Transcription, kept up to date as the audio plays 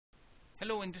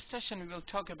Hello, in this session we will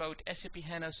talk about SAP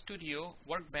HANA Studio,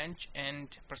 Workbench and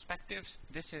Perspectives.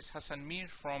 This is Hassan Mir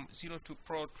from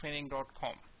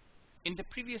 02protraining.com. In the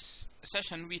previous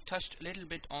session we touched a little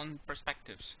bit on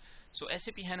perspectives. So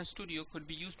SAP HANA Studio could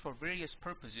be used for various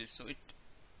purposes. So it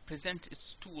presents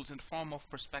its tools in the form of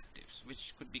perspectives,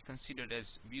 which could be considered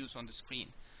as views on the screen.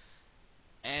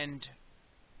 And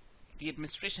the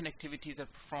administration activities are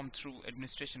performed through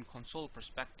Administration Console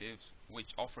Perspectives,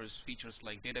 which offers features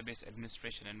like database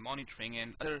administration and monitoring,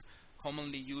 and other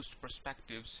commonly used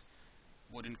perspectives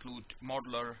would include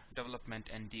modular, development,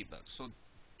 and debug. So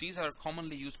these are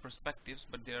commonly used perspectives,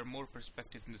 but there are more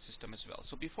perspectives in the system as well.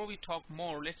 So before we talk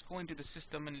more, let's go into the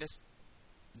system and let's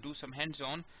do some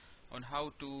hands-on on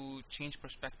how to change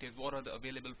perspectives, what are the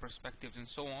available perspectives, and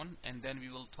so on, and then we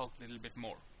will talk a little bit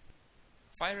more.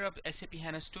 Fire up SAP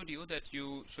HANA Studio that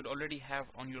you should already have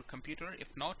on your computer. If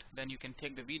not, then you can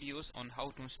take the videos on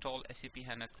how to install SAP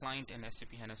HANA Client and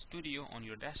SAP HANA Studio on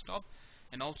your desktop,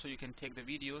 and also you can take the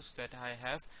videos that I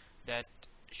have that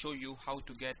show you how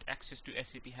to get access to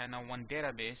SAP HANA One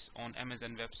database on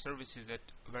Amazon Web Services at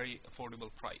a very affordable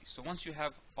price. So once you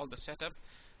have all the setup,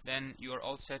 then you are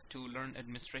all set to learn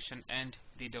administration and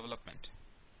the development.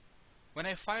 When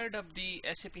I fired up the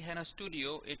SAP HANA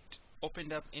Studio, it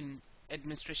opened up in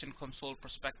Administration Console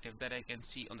perspective that I can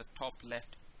see on the top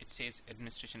left. It says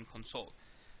Administration Console.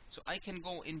 So I can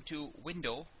go into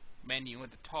Window menu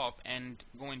at the top and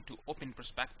go into Open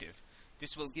Perspective.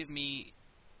 This will give me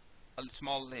a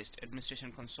small list: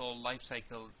 Administration Console,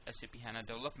 Lifecycle, SAP HANA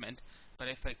Development. But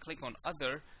if I click on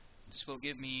Other, this will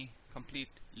give me complete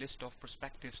list of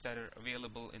perspectives that are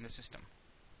available in the system.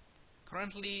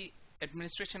 Currently,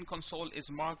 Administration Console is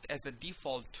marked as a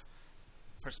default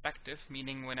perspective,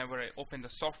 meaning whenever I open the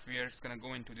software, it's going to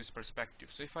go into this perspective.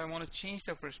 So if I want to change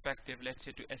the perspective, let's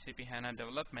say to SAP HANA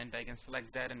Development, I can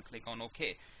select that and click on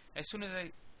OK. As soon as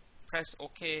I press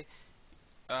OK,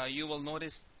 you will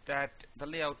notice that the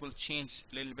layout will change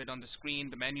a little bit on the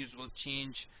screen, the menus will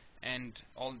change, and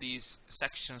all these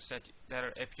sections that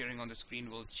are appearing on the screen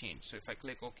will change. So if I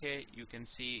click OK, you can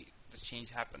see the change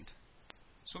happened.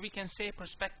 So we can say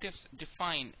perspectives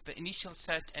define the initial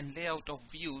set and layout of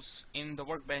views in the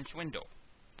Workbench window.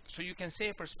 So you can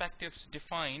say perspectives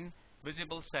define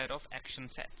visible set of action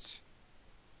sets.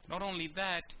 Not only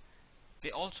that, they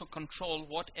also control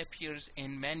what appears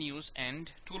in menus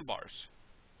and toolbars.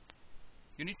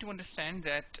 You need to understand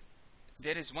that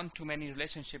there is one-to-many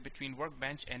relationship between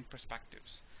Workbench and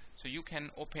perspectives. So you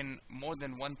can open more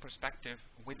than one perspective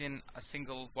within a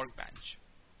single Workbench.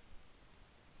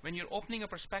 When you're opening a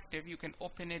perspective, you can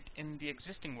open it in the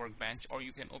existing Workbench, or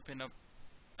you can open up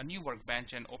a new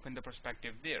Workbench and open the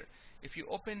perspective there. If you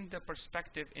open the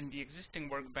perspective in the existing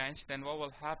Workbench, then what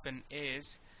will happen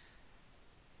is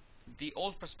the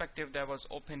old perspective that was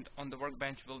opened on the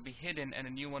Workbench will be hidden and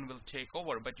a new one will take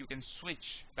over, but you can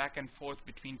switch back and forth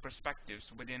between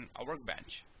perspectives within a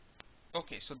Workbench.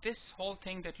 Okay, so this whole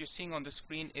thing that you're seeing on the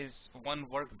screen is one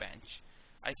Workbench.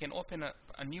 I can open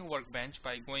a new Workbench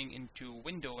by going into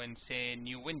Window and say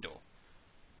New Window.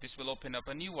 This will open up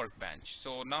a new Workbench.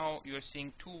 So now you're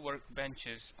seeing two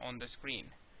Workbenches on the screen.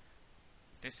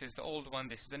 This is the old one,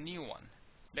 this is the new one.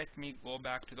 Let me go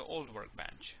back to the old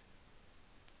Workbench.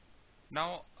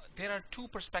 Now there are two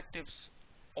perspectives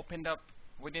opened up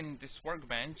within this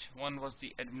Workbench. One was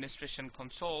the Administration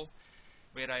Console,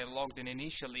 where I logged in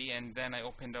initially, and then I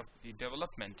opened up the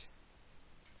development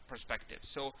perspective.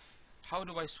 So how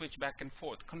do I switch back and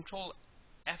forth? Control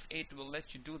F8 will let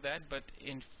you do that, but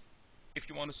if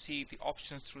you want to see the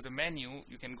options through the menu,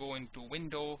 you can go into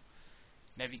Window,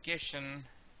 Navigation,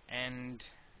 and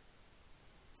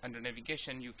under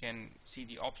Navigation you can see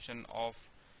the option of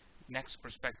Next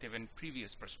Perspective and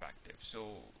Previous Perspective.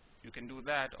 So you can do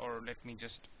that, or let me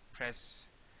just press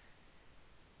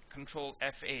Control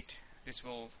F8. This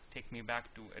will take me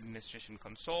back to Administration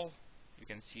Console. You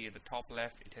can see at the top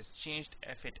left it has changed.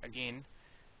 F8 again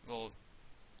will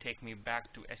take me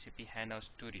back to SAP HANA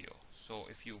Studio. So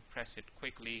if you press it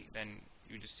quickly, then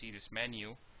you just see this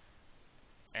menu,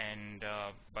 and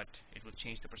but it will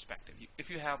change the perspective. If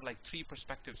you have like three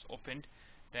perspectives opened,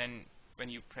 then when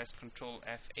you press Control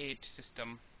F8,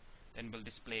 system then will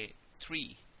display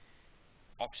three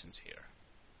options here.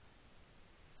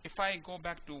 If I go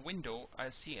back to Window, I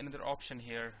see another option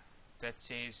here that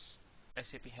says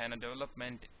SAP HANA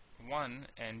Development 1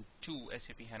 and 2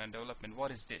 SAP HANA Development. What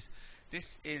is this? This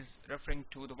is referring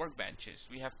to the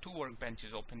Workbenches. We have two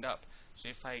Workbenches opened up. So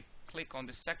if I click on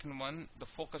the second one, the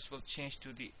focus will change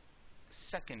to the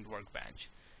second Workbench.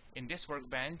 In this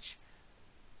Workbench,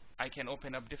 I can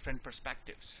open up different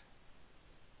perspectives.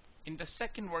 In the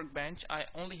second workbench, I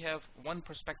only have one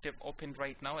perspective opened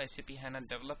right now, SAP HANA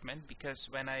Development, because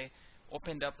when I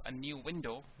opened up a new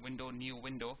window, new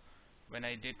window, when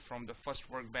I did from the first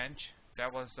workbench,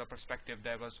 that was the perspective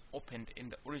that was opened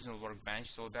in the original workbench,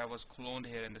 so that was cloned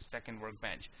here in the second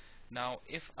workbench. Now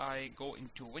if I go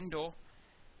into window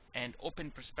and open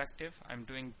perspective, I'm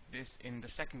doing this in the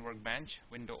second workbench,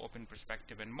 window, open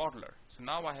perspective, and modeler. So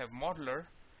now I have modeler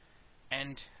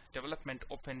and development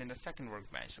open in the second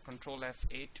workbench. So Control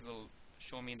F8 will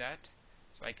show me that.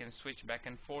 So I can switch back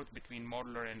and forth between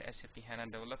modeler and SAP HANA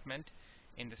Development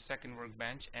in the second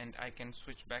workbench, and I can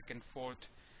switch back and forth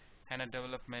HANA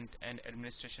Development and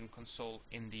Administration Console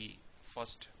in the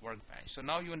first workbench. So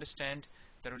now you understand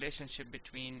the relationship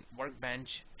between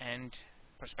workbench and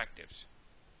perspectives.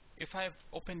 If I've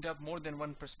opened up more than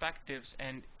one perspectives,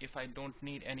 and if I don't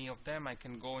need any of them, I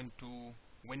can go into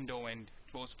window and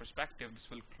close perspective. This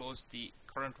will close the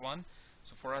current one.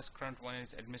 So for us, current one is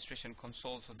Administration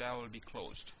Console, so that will be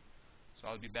closed. So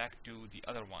I'll be back to the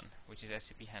other one, which is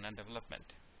SAP HANA Development.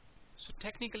 So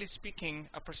technically speaking,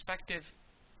 a perspective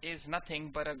is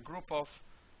nothing but a group of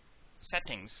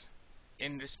settings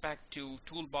in respect to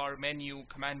toolbar, menu,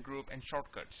 command group, and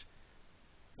shortcuts.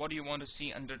 What do you want to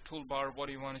see under toolbar, what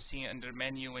do you want to see under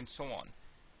menu, and so on.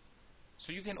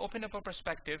 So you can open up a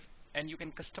perspective and you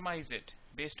can customize it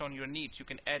based on your needs. You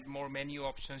can add more menu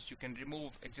options, you can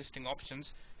remove existing options,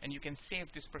 and you can save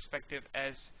this perspective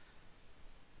as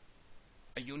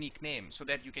a unique name so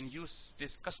that you can use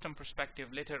this custom perspective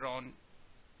later on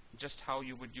just how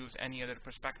you would use any other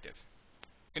perspective.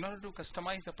 In order to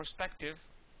customize the perspective,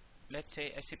 let's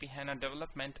say SAP HANA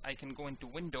Development, I can go into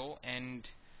window and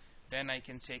then I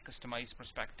can say customize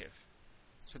perspective.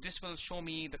 So this will show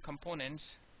me the components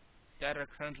that are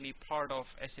currently part of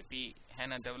SAP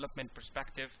HANA Development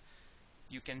perspective.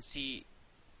 You can see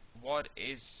what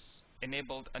is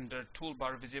enabled under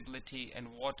toolbar visibility and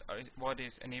what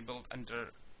is enabled under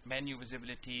menu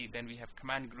visibility. Then we have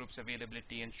command groups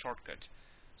availability and shortcuts.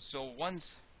 So once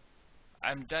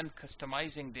I'm done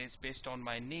customizing this based on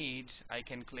my needs, I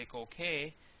can click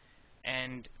OK,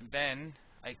 and then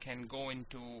I can go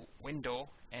into window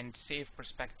and save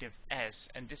perspective as,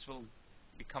 and this will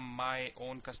become my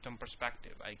own custom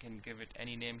perspective. I can give it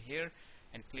any name here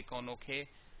and click on OK.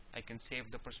 I can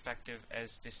save the perspective as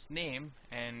this name,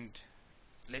 and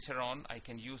later on I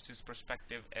can use this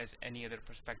perspective as any other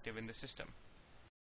perspective in the system.